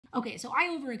Okay, so I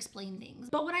over-explain things,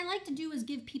 but what I like to do is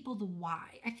give people the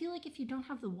why. I feel like if you don't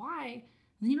have the why,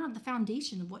 then you don't have the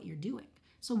foundation of what you're doing.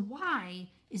 So why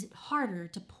is it harder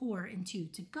to pour into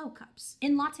to-go cups?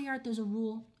 In latte art, there's a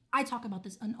rule. I talk about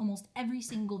this in almost every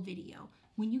single video.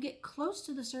 When you get close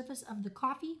to the surface of the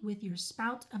coffee with your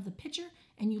spout of the pitcher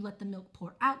and you let the milk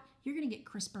pour out, you're gonna get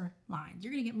crisper lines.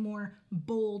 You're gonna get more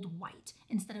bold white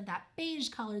instead of that beige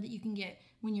color that you can get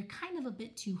when you're kind of a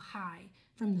bit too high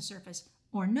from the surface,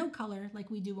 or no color like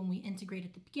we do when we integrate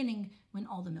at the beginning when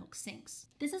all the milk sinks.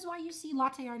 This is why you see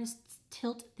latte artists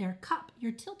tilt their cup.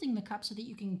 You're tilting the cup so that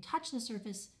you can touch the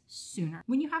surface sooner.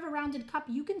 When you have a rounded cup,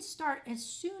 you can start as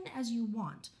soon as you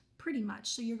want, pretty much.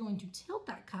 So you're going to tilt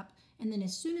that cup, and then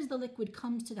as soon as the liquid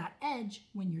comes to that edge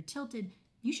when you're tilted,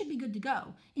 you should be good to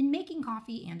go. In making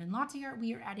coffee and in latte art,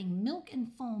 we are adding milk and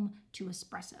foam to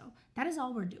espresso. That is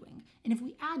all we're doing. And if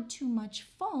we add too much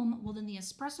foam, well then the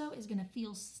espresso is gonna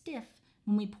feel stiff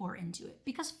when we pour into it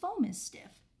because foam is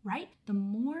stiff, right? The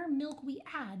more milk we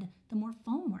add, the more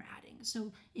foam we're adding.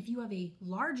 So if you have a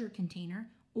larger container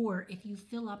or if you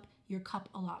fill up your cup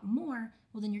a lot more,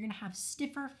 well then you're gonna have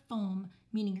stiffer foam,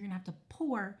 meaning you're gonna have to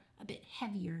pour a bit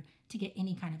heavier to get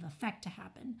any kind of effect to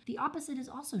happen. The opposite is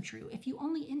also true. If you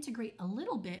only integrate a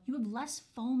little bit, you have less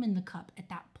foam in the cup at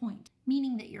that point,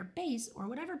 meaning that your base or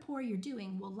whatever pour you're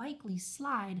doing will likely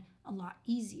slide a lot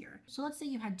easier. So let's say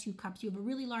you had 2 cups, you have a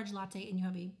really large latte and you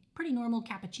have a pretty normal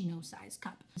cappuccino size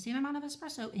cup. The same amount of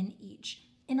espresso in each.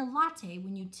 In a latte,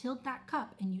 when you tilt that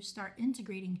cup and you start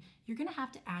integrating, you're gonna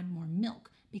have to add more milk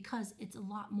because it's a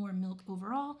lot more milk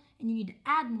overall and you need to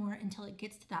add more until it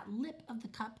gets to that lip of the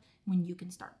cup when you can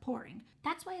start pouring.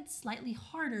 That's why it's slightly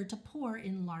harder to pour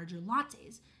in larger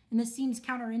lattes. And this seems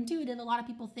counterintuitive. A lot of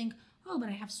people think, oh, but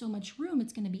I have so much room,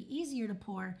 it's gonna be easier to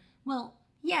pour. Well,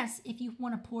 yes, if you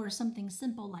wanna pour something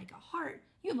simple like a heart,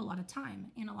 you have a lot of time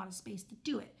and a lot of space to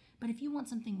do it. But if you want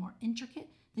something more intricate,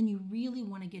 then you really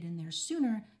wanna get in there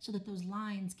sooner so that those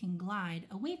lines can glide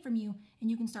away from you and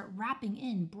you can start wrapping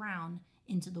in brown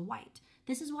into the white.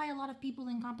 This is why a lot of people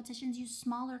in competitions use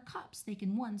smaller cups. They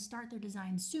can, 1, start their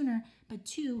design sooner, but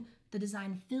 2, the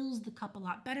design fills the cup a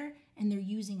lot better and they're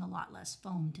using a lot less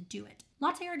foam to do it.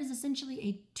 Latte art is essentially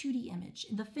a 2D image.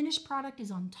 The finished product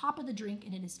is on top of the drink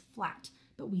and it is flat,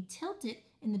 but we tilt it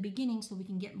in the beginning so we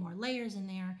can get more layers in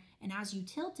there. And as you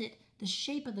tilt it, the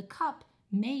shape of the cup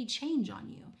may change on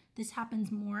you. This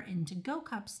happens more in to-go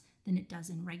cups than it does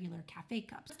in regular cafe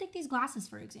cups. Let's take these glasses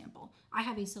for example. I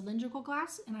have a cylindrical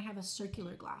glass and I have a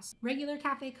circular glass. Regular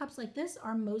cafe cups like this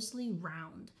are mostly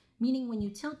round, meaning when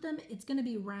you tilt them, it's gonna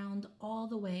be round all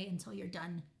the way until you're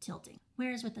done tilting.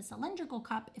 Whereas with a cylindrical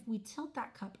cup, if we tilt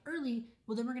that cup early,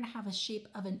 well then we're gonna have a shape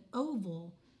of an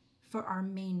oval for our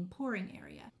main pouring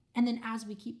area. And then as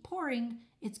we keep pouring,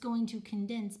 it's going to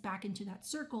condense back into that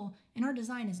circle and our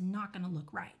design is not gonna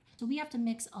look right. So we have to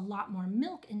mix a lot more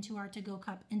milk into our to-go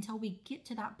cup until we get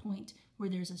to that point where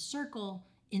there's a circle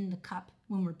in the cup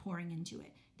when we're pouring into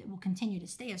it that will continue to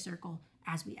stay a circle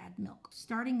as we add milk.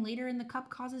 Starting later in the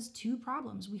cup causes 2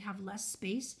 problems. We have less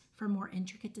space for more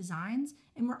intricate designs,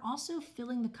 and we're also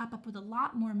filling the cup up with a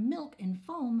lot more milk and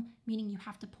foam, meaning you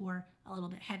have to pour a little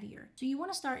bit heavier. So you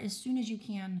want to start as soon as you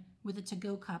can with a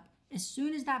to-go cup. As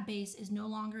soon as that base is no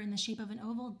longer in the shape of an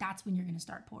oval, that's when you're gonna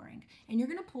start pouring. And you're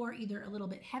gonna pour either a little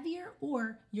bit heavier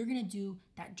or you're gonna do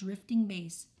that drifting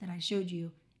base that I showed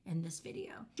you in this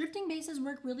video. Drifting bases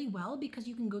work really well because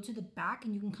you can go to the back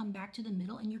and you can come back to the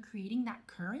middle and you're creating that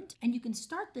current, and you can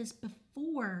start this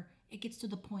before it gets to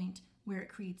the point where it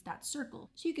creates that circle.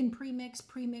 So you can pre-mix,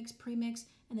 pre-mix, pre-mix,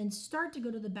 and then start to go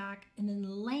to the back and then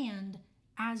land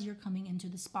as you're coming into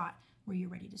the spot where you're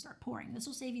ready to start pouring. This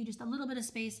will save you just a little bit of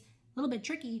space. A little bit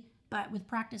tricky, but with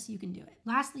practice you can do it.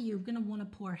 Lastly, you're gonna wanna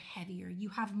pour heavier. You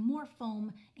have more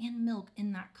foam and milk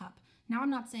in that cup. Now I'm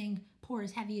not saying pour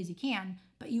as heavy as you can,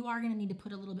 but you are gonna need to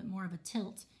put a little bit more of a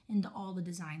tilt into all the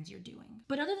designs you're doing.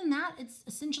 But other than that, it's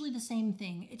essentially the same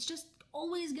thing. It's just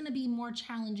always gonna be more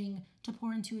challenging to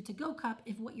pour into a to-go cup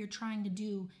if what you're trying to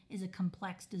do is a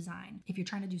complex design. If you're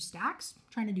trying to do stacks,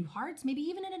 trying to do hearts, maybe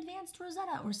even an advanced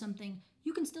Rosetta or something,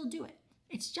 you can still do it.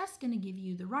 It's just gonna give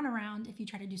you the runaround if you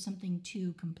try to do something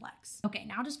too complex. Okay,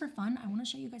 now just for fun, I wanna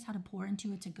show you guys how to pour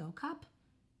into a to-go cup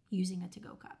using a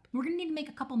to-go cup. We're gonna need to make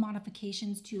a couple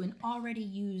modifications to an already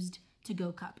used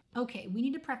to-go cup. Okay, we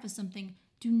need to preface something.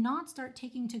 Do not start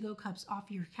taking to-go cups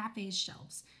off your cafe's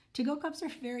shelves. To-go cups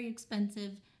are very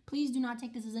expensive. Please do not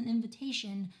take this as an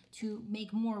invitation to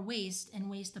make more waste and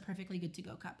waste the perfectly good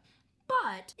to-go cup.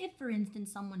 But if, for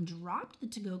instance, someone dropped the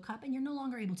to-go cup and you're no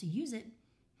longer able to use it,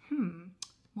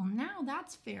 Well, now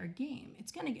that's fair game.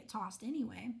 It's gonna get tossed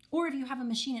anyway. Or if you have a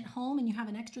machine at home and you have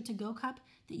an extra to-go cup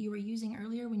that you were using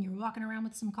earlier when you were walking around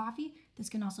with some coffee, this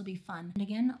can also be fun. And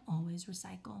again, always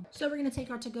recycle. So we're gonna take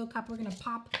our to-go cup, we're gonna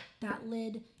pop that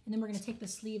lid, and then we're gonna take the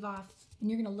sleeve off, and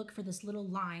you're gonna look for this little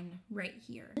line right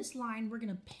here. This line, we're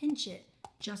gonna pinch it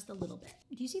just a little bit.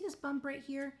 Do you see this bump right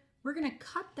here? We're gonna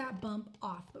cut that bump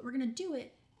off, but we're gonna do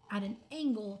it at an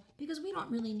angle because we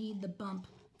don't really need the bump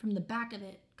from the back of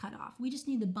it cut off. We just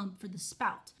need the bump for the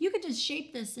spout. You could just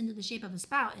shape this into the shape of a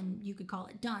spout and you could call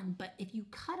it done, but if you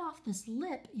cut off this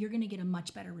lip, you're gonna get a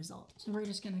much better result. So we're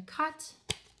just gonna cut,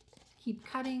 keep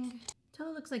cutting till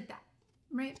it looks like that,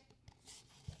 right?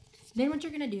 Then what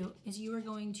you're gonna do is you are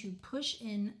going to push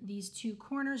in these two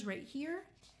corners right here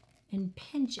and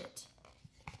pinch it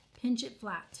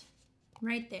flat,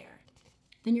 right there.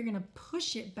 Then you're gonna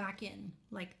push it back in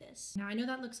like this. Now I know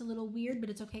that looks a little weird, but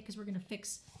it's okay because we're gonna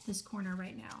fix this corner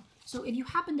right now. So if you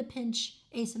happen to pinch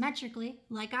asymmetrically,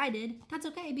 like I did, that's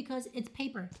okay because it's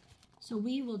paper. So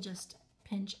we will just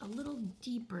pinch a little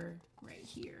deeper right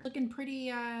here. Looking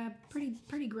pretty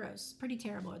gross, pretty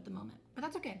terrible at the moment, but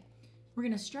that's okay. We're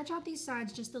gonna stretch out these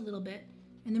sides just a little bit,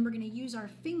 and then we're gonna use our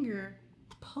finger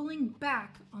pulling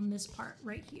back on this part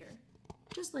right here.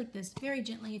 Just like this, very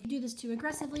gently. If you do this too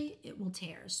aggressively, it will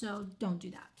tear, so don't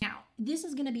do that. Now, this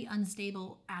is gonna be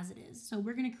unstable as it is, so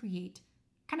we're gonna create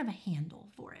kind of a handle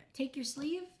for it. Take your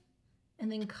sleeve and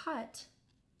then cut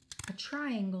a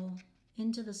triangle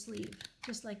into the sleeve,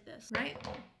 just like this, right?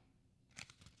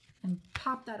 And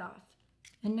pop that off.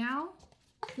 And now,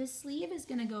 this sleeve is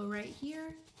gonna go right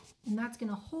here, and that's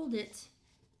gonna hold it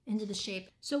into the shape.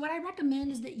 So what I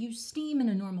recommend is that you steam in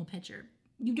a normal pitcher.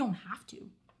 You don't have to.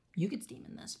 You could steam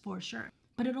in this for sure,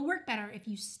 but it'll work better if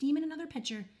you steam in another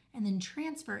pitcher and then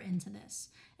transfer into this.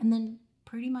 And then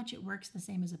pretty much it works the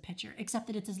same as a pitcher, except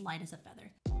that it's as light as a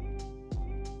feather.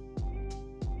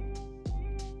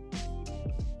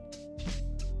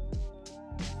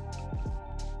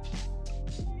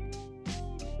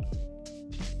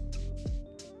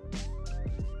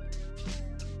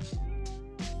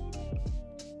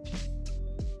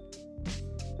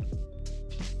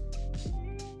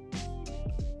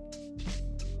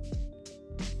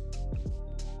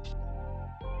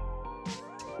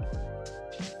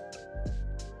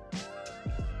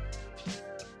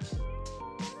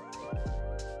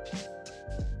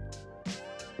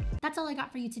 That's all I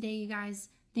got for you today, you guys.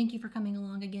 Thank you for coming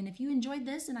along again. If you enjoyed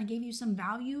this and I gave you some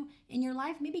value in your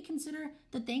life, maybe consider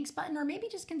the thanks button, or maybe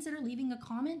just consider leaving a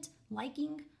comment,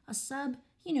 liking, a sub.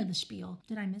 You know the spiel.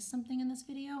 Did I miss something in this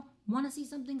video? Want to see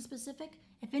something specific?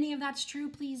 If any of that's true,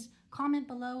 please comment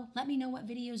below. Let me know what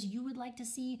videos you would like to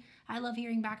see. I love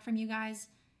hearing back from you guys.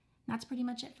 That's pretty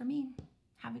much it for me.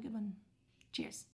 Have a good one. Cheers.